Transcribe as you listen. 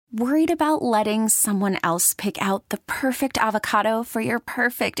Worried about letting someone else pick out the perfect avocado for your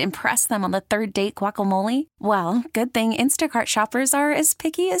perfect impress them on the third date guacamole? Well, good thing Instacart shoppers are as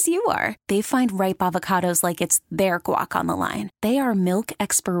picky as you are. They find ripe avocados like it's their guac on the line. They are milk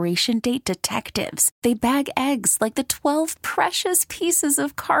expiration date detectives. They bag eggs like the 12 precious pieces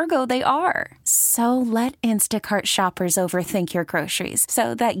of cargo they are. So let Instacart shoppers overthink your groceries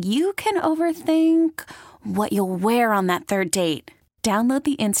so that you can overthink what you'll wear on that third date. Download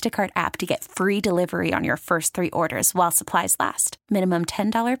the Instacart app to get free delivery on your first 3 orders while supplies last. Minimum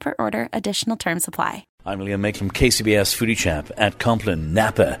 $10 per order. Additional terms apply. I'm Liam Makem, KCBS Foodie Chap at Compline,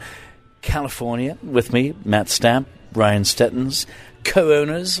 Napa, California. With me, Matt Stamp, Ryan Stettins,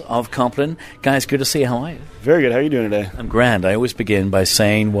 co-owners of Compline. Guys, good to see you. How are you? Very good. How are you doing today? I'm grand. I always begin by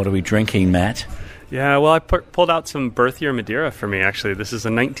saying, what are we drinking, Matt? Yeah, well, I pulled out some birth year Madeira for me, actually. This is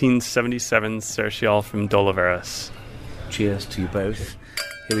a 1977 Cercial from Dolaveras. Cheers to you both.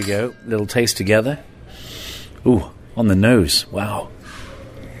 Here we go. Little taste together. Ooh, on the nose. Wow.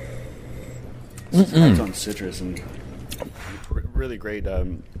 It's on citrus and really great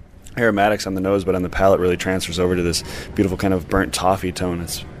aromatics on the nose, but on the palate really transfers over to this beautiful kind of burnt toffee tone.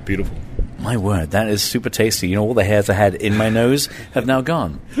 It's beautiful. My word, that is super tasty. You know, all the hairs I had in my nose have now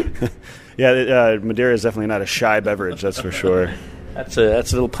gone. Yeah, Madeira is definitely not a shy beverage, that's for sure. That's a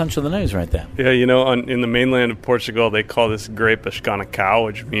little punch on the nose right there. Yeah, you know, in the mainland of Portugal, they call this grape a escanacal,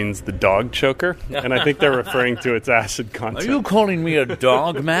 which means the dog choker, and I think they're referring to its acid content. Are you calling me a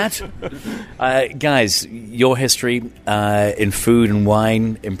dog, Matt? Guys, your history in food and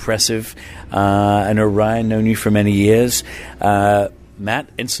wine, impressive. I know Ryan, known you for many years. Matt,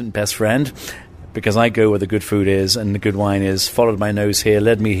 instant best friend. Because I go where the good food is and the good wine is. Followed my nose here,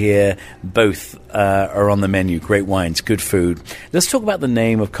 led me here. Both are on the menu. Great wines, good food. Let's talk about the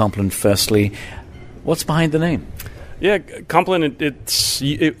name of Compline firstly. What's behind the name? Yeah, Compline, it's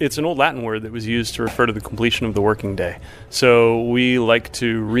an old Latin word that was used to refer to the completion of the working day. So we like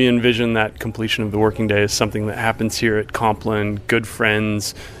to re-envision that completion of the working day as something that happens here at Compline. Good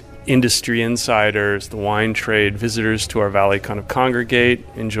friends, industry insiders, the wine trade, visitors to our valley kind of congregate,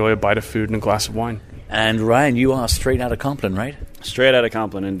 enjoy a bite of food and a glass of wine. And Ryan, you are straight out of Compline, right? Straight out of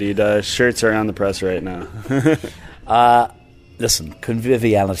Compline, indeed. Shirts are on the press right now. Listen,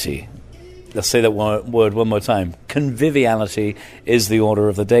 conviviality. Let's say that word one more time. Conviviality is the order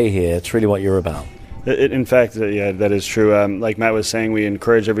of the day here. It's really what you're about. In fact, yeah, that is true. Like Matt was saying, we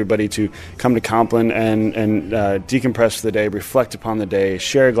encourage everybody to come to Compline and decompress for the day, reflect upon the day,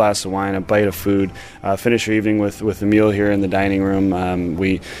 share a glass of wine, a bite of food, finish your evening with a meal here in the dining room.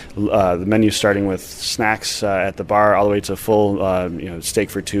 The menu starting with snacks at the bar all the way to full steak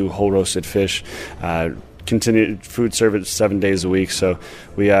for 2, whole roasted fish. Continued food service 7 days a week. So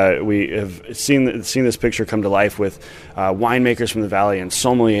we have seen this picture come to life with winemakers from the valley and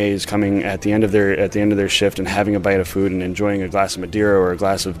sommeliers coming at the end of their shift and having a bite of food and enjoying a glass of Madeira or a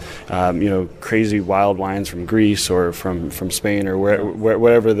glass of crazy wild wines from Greece or from Spain or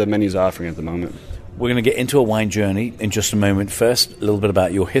wherever the menu's offering at the moment. We're going to get into a wine journey in just a moment. First, a little bit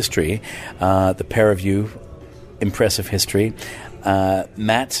about your history, the pair of you, impressive history.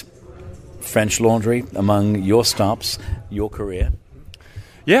 Matt, French Laundry, among your stops, your career.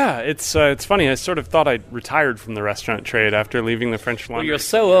 Yeah, it's funny. I sort of thought I'd retired from the restaurant trade after leaving the French Laundry. Well, you're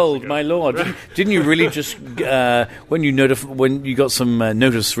so old, my lord. Didn't you really just when you got some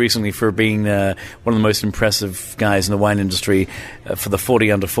notice recently for being one of the most impressive guys in the wine industry for the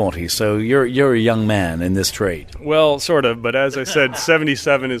 40 under 40? So you're a young man in this trade. Well, sort of, but as I said,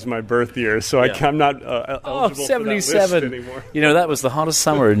 77 is my birth year, so yeah. I'm not eligible 77 for that list anymore. You know, that was the hottest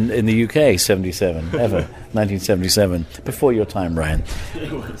summer in the UK, 77 ever, 1977. Before your time, Ryan.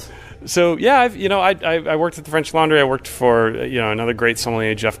 So yeah, I worked at the French Laundry. I worked for another great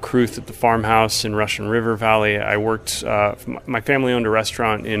sommelier, Jeff Kruth, at the farmhouse in Russian River Valley. I worked. My family owned a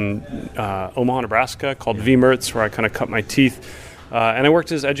restaurant in Omaha, Nebraska, called V Mertz, where I kind of cut my teeth. And I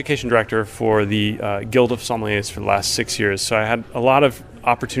worked as education director for the Guild of Sommeliers for the last 6 years. So I had a lot of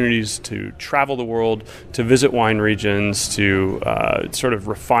opportunities to travel the world, to visit wine regions, to sort of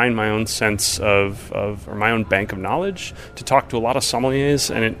refine my own sense or my own bank of knowledge, to talk to a lot of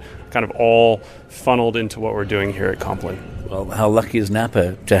sommeliers, and it kind of all funneled into what we're doing here at Compline. Well, how lucky is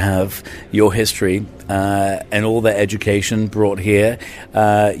Napa to have your history and all the education brought here.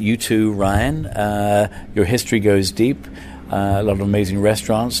 You too, Ryan, your history goes deep. A lot of amazing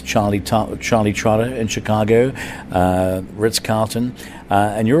restaurants, Charlie Trotter in Chicago, Ritz-Carlton,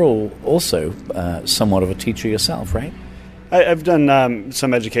 and you're also somewhat of a teacher yourself, right? I've done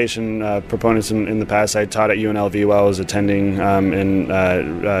some education proponents in the past. I taught at UNLV while I was attending in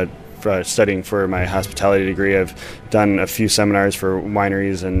studying for my hospitality degree. I've done a few seminars for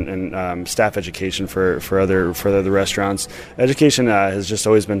wineries and staff education for other restaurants. Education has just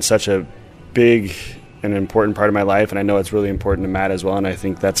always been such a big an important part of my life, and I know it's really important to Matt as well, and I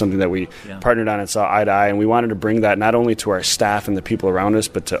think that's something that we partnered on and saw eye to eye, and we wanted to bring that not only to our staff and the people around us,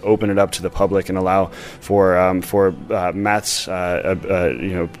 but to open it up to the public and allow for Matt's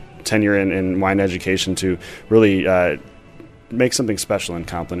tenure in wine education to really make something special in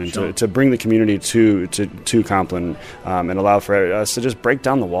Compline and to bring the community to Compline and allow for us to just break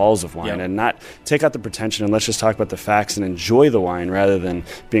down the walls of wine and not take out the pretension, and let's just talk about the facts and enjoy the wine rather than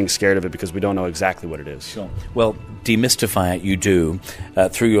being scared of it because we don't know exactly what it is. Sure. Well, demystify it you do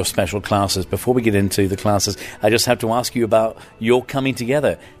through your special classes. Before we get into the classes, I just have to ask you about your coming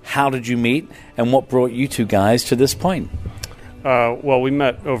together. How did you meet, and what brought you two guys to this point? Well, we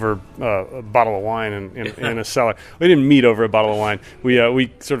met over a bottle of wine in a cellar. We didn't meet over a bottle of wine.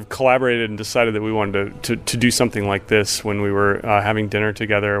 We sort of collaborated and decided that we wanted to do something like this when we were having dinner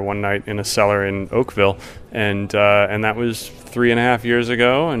together one night in a cellar in Oakville, and that was 3.5 years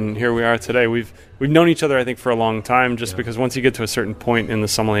ago. And here we are today. We've known each other, I think, for a long time. Just because once you get to a certain point in the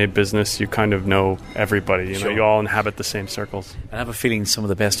sommelier business, you kind of know everybody. You know, you all inhabit the same circles. I have a feeling some of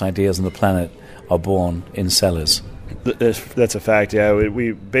the best ideas on the planet are born in cellars. That's a fact, yeah.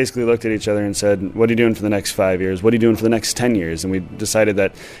 We basically looked at each other and said, what are you doing for the next 5 years? What are you doing for the next 10 years? And we decided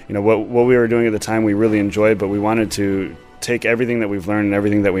that, what we were doing at the time we really enjoyed, but we wanted to take everything that we've learned and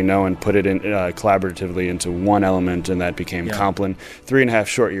everything that we know and put it in collaboratively into one element, and that became Compline 3.5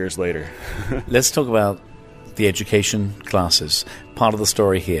 short years later. Let's talk about the education classes, part of the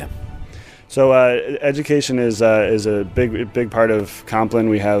story here. So education is a big part of Compline.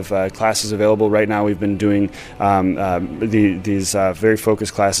 We have classes available right now. We've been doing these very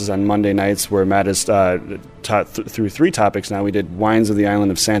focused classes on Monday nights where Matt has taught through 3 topics now. We did wines of the island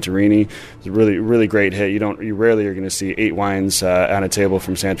of Santorini. It's a really, really great hit. You rarely are going to see 8 wines on a table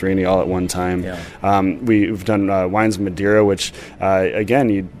from Santorini all at one time. Yeah. We've done wines of Madeira, which again,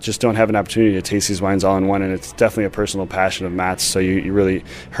 you just don't have an opportunity to taste these wines all in one, and it's definitely a personal passion of Matt's. So you really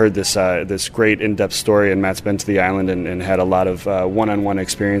heard this great in-depth story, and Matt's been to the island and had a lot of one-on-one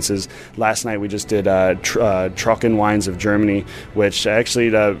experiences. Last night we just did Trocken wines of Germany, which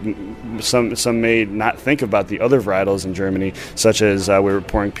actually some may not think about the other varietals in Germany, such as we were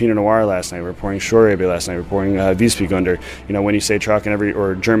pouring Pinot Noir last night, we were pouring Schorrebe last night, we were pouring Wiesbegunder. When you say Trocken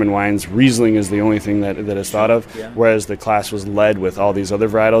or German wines, Riesling is the only thing that is thought of, whereas the class was led with all these other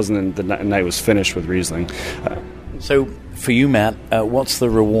varietals, and then the night was finished with Riesling. So for you, Matt, what's the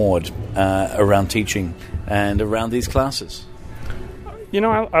reward around teaching and around these classes?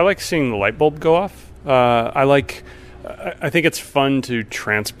 I like seeing the light bulb go off. I think it's fun to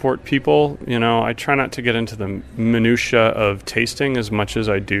transport people. I try not to get into the minutia of tasting as much as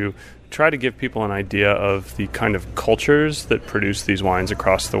I do try to give people an idea of the kind of cultures that produce these wines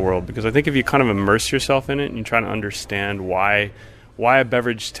across the world. Because I think if you kind of immerse yourself in it and you try to understand why a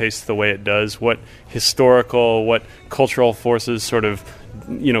beverage tastes the way it does, what historical, what cultural forces sort of,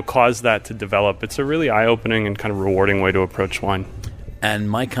 cause that to develop, it's a really eye-opening and kind of rewarding way to approach wine. And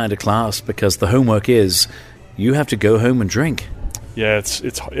my kind of class, because the homework is you have to go home and drink. Yeah, it's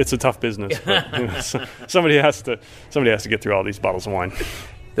a tough business, but somebody has to get through all these bottles of wine.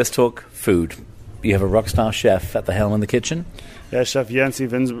 Let's talk food. You have a rock star chef at the helm in the kitchen. Yeah, Chef Yancy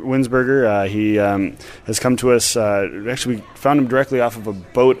Winsberger. He has come to us. Actually, we found him directly off of a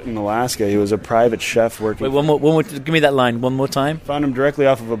boat in Alaska. He was a private chef working. Wait, one more. Give me that line one more time. Found him directly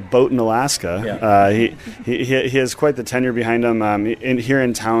off of a boat in Alaska. Yeah. He has quite the tenure behind him. Here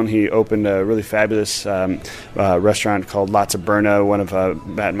in town, he opened a really fabulous restaurant called La Taberna. One of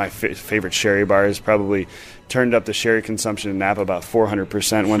my favorite sherry bars. Probably turned up the sherry consumption in Napa about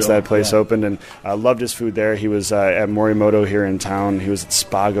 400% once that place opened, and loved his food there. He was at Morimoto here in town. He was at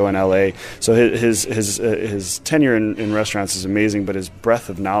Spago in LA. So his tenure in restaurants is amazing, but his breadth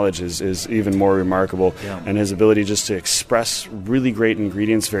of knowledge is even more remarkable. Yeah. And his ability just to express really great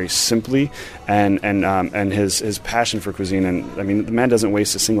ingredients very simply, and his passion for cuisine. And I mean, the man doesn't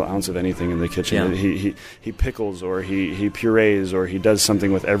waste a single ounce of anything in the kitchen. Yeah. He pickles, or he purees, or he does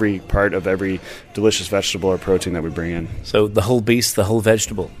something with every part of every delicious vegetable or protein that we bring in. So the whole beast, the whole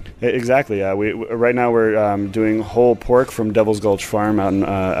vegetable. Exactly. Right now we're doing whole pork from Devil's Gulch Farm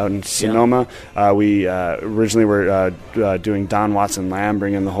out in Sonoma. Yeah. We originally were doing Don Watson lamb,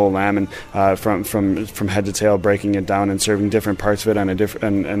 bringing the whole lamb and from head to tail, breaking it down and serving different parts of it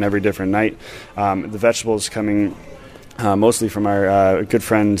on every different night. The vegetables coming mostly from our good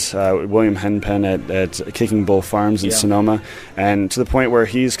friend William Henpen at Kicking Bull Farms in Sonoma, and to the point where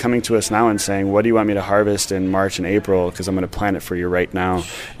he's coming to us now and saying, what do you want me to harvest in March and April, because I'm going to plant it for you right now,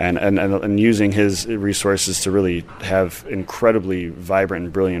 and using his resources to really have incredibly vibrant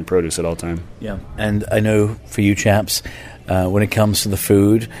and brilliant produce at all time. Yeah, and I know for you chaps, when it comes to the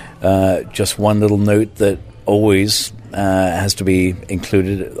food, just one little note that always has to be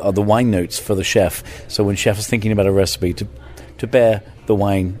included are the wine notes for the chef. So when chef is thinking about a recipe, to bear the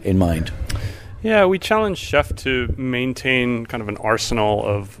wine in mind. Yeah, we challenge chef to maintain kind of an arsenal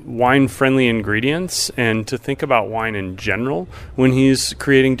of wine-friendly ingredients and to think about wine in general when he's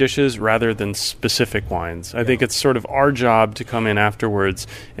creating dishes rather than specific wines. I think it's sort of our job to come in afterwards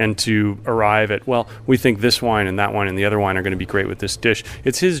and to arrive at, well, we think this wine and that wine and the other wine are going to be great with this dish.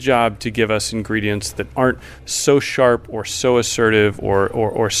 It's his job to give us ingredients that aren't so sharp or so assertive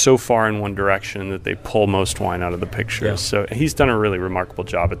or so far in one direction that they pull most wine out of the picture. Yeah. So he's done a really remarkable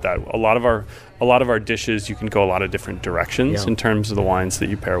job at that. A lot of our dishes, you can go a lot of different directions in terms of the wines that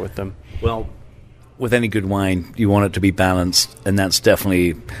you pair with them. Well, with any good wine, you want it to be balanced, and that's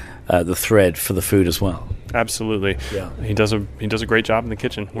definitely the thread for the food as well. Absolutely. Yeah. He does a great job in the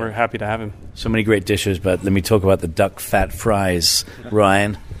kitchen. We're happy to have him. So many great dishes, but let me talk about the duck fat fries,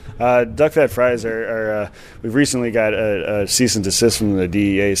 Ryan. Duck fat fries are we've recently got a cease and desist from the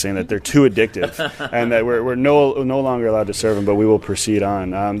DEA saying that they're too addictive and that we're no longer allowed to serve them, but we will proceed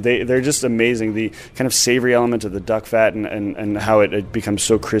on. They're just amazing. The kind of savory element of the duck fat and how it becomes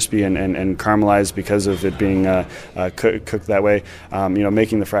so crispy and caramelized because of it being cooked that way.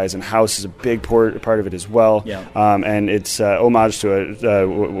 Making the fries in house is a big part of it as well. Yeah. And it's homage to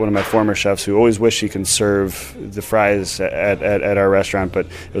one of my former chefs who always wished he could serve the fries at our restaurant, but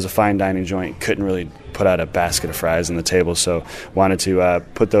it was a fine dining joint, couldn't really put out a basket of fries on the table, so wanted to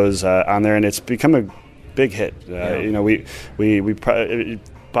put those on there, and it's become a big hit. We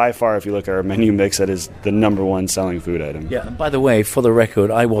by far, if you look at our menu mix, that is the number one selling food item. Yeah. And by the way, for the record,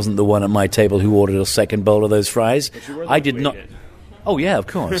 I wasn't the one at my table who ordered a second bowl of those fries. I did not. Oh yeah, of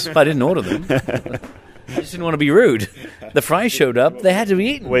course. But I didn't order them. I just didn't want to be rude. The fries showed up; they had to be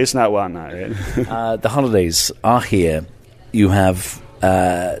eaten. Waste not, want not. Right? The holidays are here. You have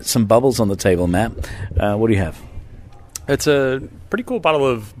some bubbles on the table, Matt. What do you have? It's a pretty cool bottle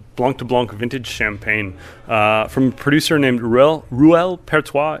of Blanc de Blanc vintage champagne from a producer named Ruel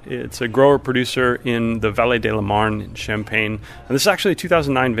Pertois. It's a grower-producer in the Vallée de la Marne in Champagne. And this is actually a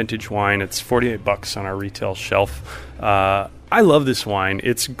 2009 vintage wine. It's $48 on our retail shelf. I love this wine.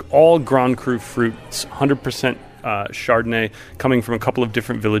 It's all Grand Cru fruit. It's 100% Chardonnay coming from a couple of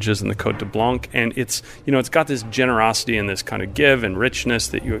different villages in the Côte de Blanc, and it's got this generosity and this kind of give and richness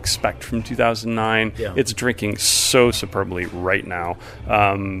that you expect from 2009. Yeah. It's drinking so superbly right now.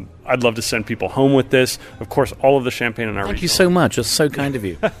 I'd love to send people home with this. Of course, all of the champagne in our Thank you so much. That's so kind of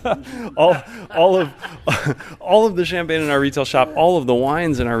you. all of the champagne in our retail shop, all of the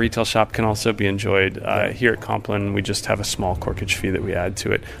wines in our retail shop can also be enjoyed here at Compline. We just have a small corkage fee that we add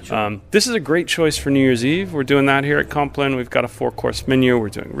to it. Sure. This is a great choice for New Year's Eve. We're doing that here at Compline. We've got a 4-course menu. We're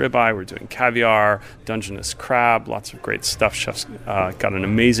doing ribeye. We're doing caviar, Dungeness crab, lots of great stuff. Chef's got an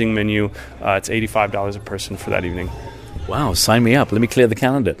amazing menu. It's $85 a person for that evening. Wow, sign me up. Let me clear the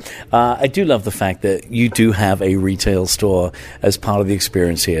calendar. I do love the fact that you do have a retail store as part of the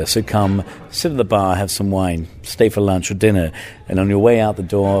experience here. So come, sit at the bar, have some wine, stay for lunch or dinner, and on your way out the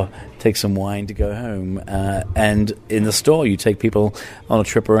door, take some wine to go home. And in the store, you take people on a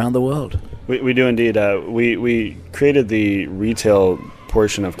trip around the world. We do indeed. We created the retail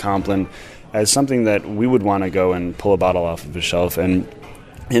portion of Compline as something that we would want to go and pull a bottle off of a shelf. And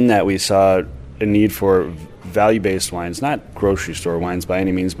in that, we saw a need for value-based wines, not grocery store wines by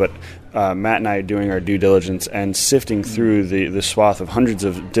any means, but Matt and I are doing our due diligence and sifting through the swath of hundreds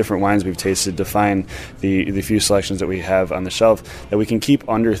of different wines we've tasted to find the few selections that we have on the shelf that we can keep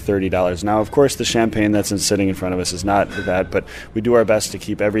under $30. Now, of course, the champagne that's sitting in front of us is not that, but we do our best to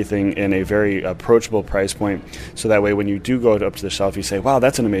keep everything in a very approachable price point, so that way when you do go up to the shelf, you say, wow,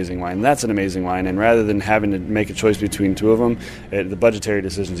 that's an amazing wine, and rather than having to make a choice between two of them, the budgetary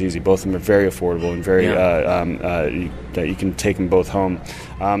decision is easy. Both of them are very affordable and very you can take them both home.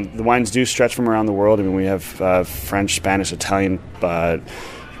 The wines do stretch from around the world. I mean, we have French, Spanish, Italian,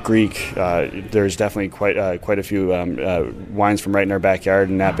 Greek. There's definitely quite a few wines from right in our backyard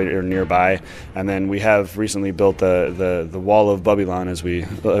in Napa or nearby. And then we have recently built the Wall of Babylon, as we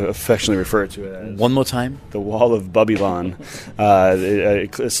affectionately refer to it as. One more time? The Wall of Babylon. A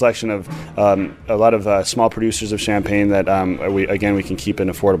selection of a lot of small producers of champagne that we can keep in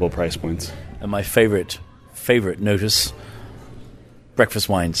affordable price points. And my favorite notice, breakfast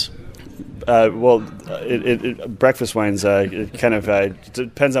wines. Breakfast wines, it kind of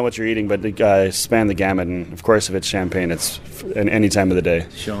depends on what you're eating, but span the gamut. And of course, if it's champagne, it's any time of the day.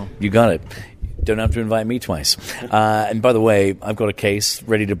 Sure. You got it. Don't have to invite me twice. And by the way, I've got a case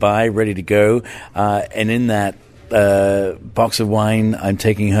ready to buy, ready to go. And in that box of wine I'm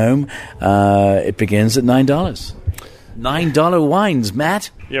taking home, it begins at $9. $9 wines,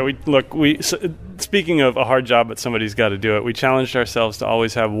 Matt. Yeah, speaking of a hard job, but somebody's got to do it, we challenged ourselves to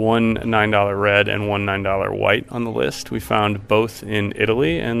always have one $9 red and one $9 white on the list. We found both in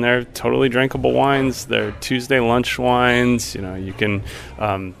Italy, and they're totally drinkable wines. They're Tuesday lunch wines. You can,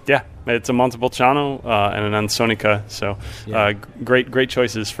 it's a Montepulciano and an Ansonica. So great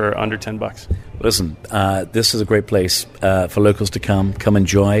choices for under $10. Listen, this is a great place for locals to come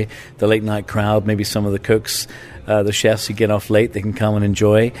enjoy. The late night crowd, maybe some of the cooks, the chefs who get off late, they can come and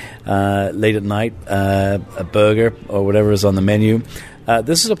enjoy late at night a burger or whatever is on the menu.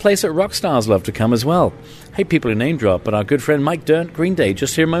 This is a place that rock stars love to come as well. Hey, people who name drop, but our good friend Mike Dirnt, Green Day,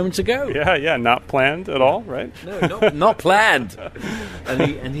 just here moments ago. Yeah, not planned at all, right? No, not planned.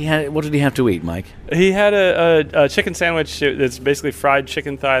 And he had, what did he have to eat, Mike? He had a chicken sandwich that's basically fried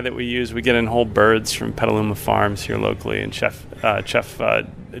chicken thigh that we use. We get in whole birds from Petaluma Farms here locally, and Chef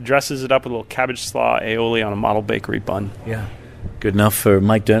dresses it up with a little cabbage slaw aioli on a model bakery bun. Yeah. Good enough for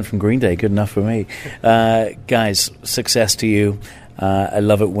Mike Dirnt from Green Day. Good enough for me. Guys, success to you. I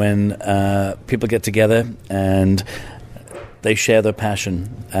love it when people get together and they share their passion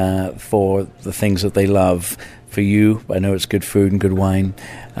for the things that they love. For you, I know it's good food and good wine,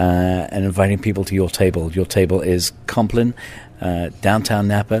 and inviting people to your table. Your table is Compline, downtown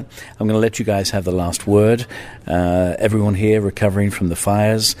Napa. I'm going to let you guys have the last word. Everyone here recovering from the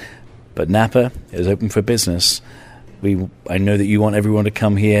fires, but Napa is open for business. I know that you want everyone to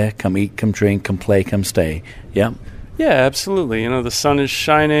come here, come eat, come drink, come play, come stay. Yeah? Yeah, absolutely. The sun is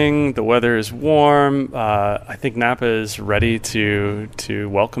shining, the weather is warm. I think Napa is ready to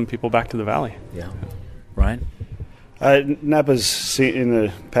welcome people back to the valley. Yeah. Ryan? Napa's in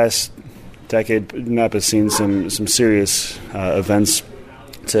the past decade, Napa's seen some serious events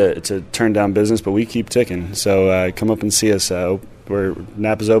to turn down business, but we keep ticking. So come up and see us.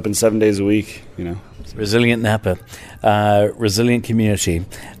 Napa's open 7 days a week, Resilient Napa, resilient community.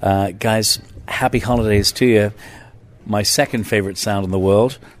 Guys, happy holidays to you. My second favorite sound in the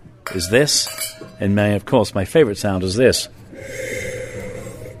world is this, and of course, my favorite sound is this.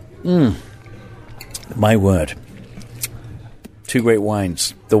 My word. Two great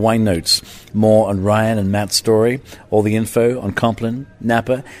wines, the wine notes. More on Ryan and Matt's story. All the info on Compline,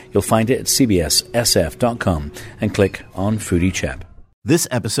 Napa, you'll find it at cbssf.com and click on Foodie Chap. This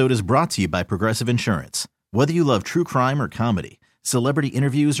episode is brought to you by Progressive Insurance. Whether you love true crime or comedy, celebrity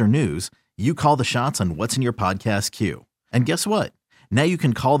interviews or news, you call the shots on what's in your podcast queue. And guess what? Now you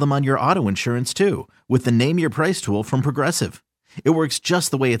can call them on your auto insurance too with the Name Your Price tool from Progressive. It works just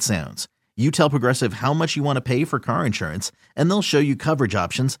the way it sounds. You tell Progressive how much you want to pay for car insurance, and they'll show you coverage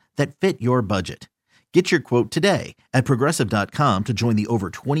options that fit your budget. Get your quote today at Progressive.com to join the over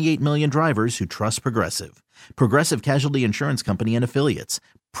 28 million drivers who trust Progressive. Progressive Casualty Insurance Company and Affiliates.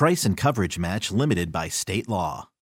 Price and coverage match limited by state law.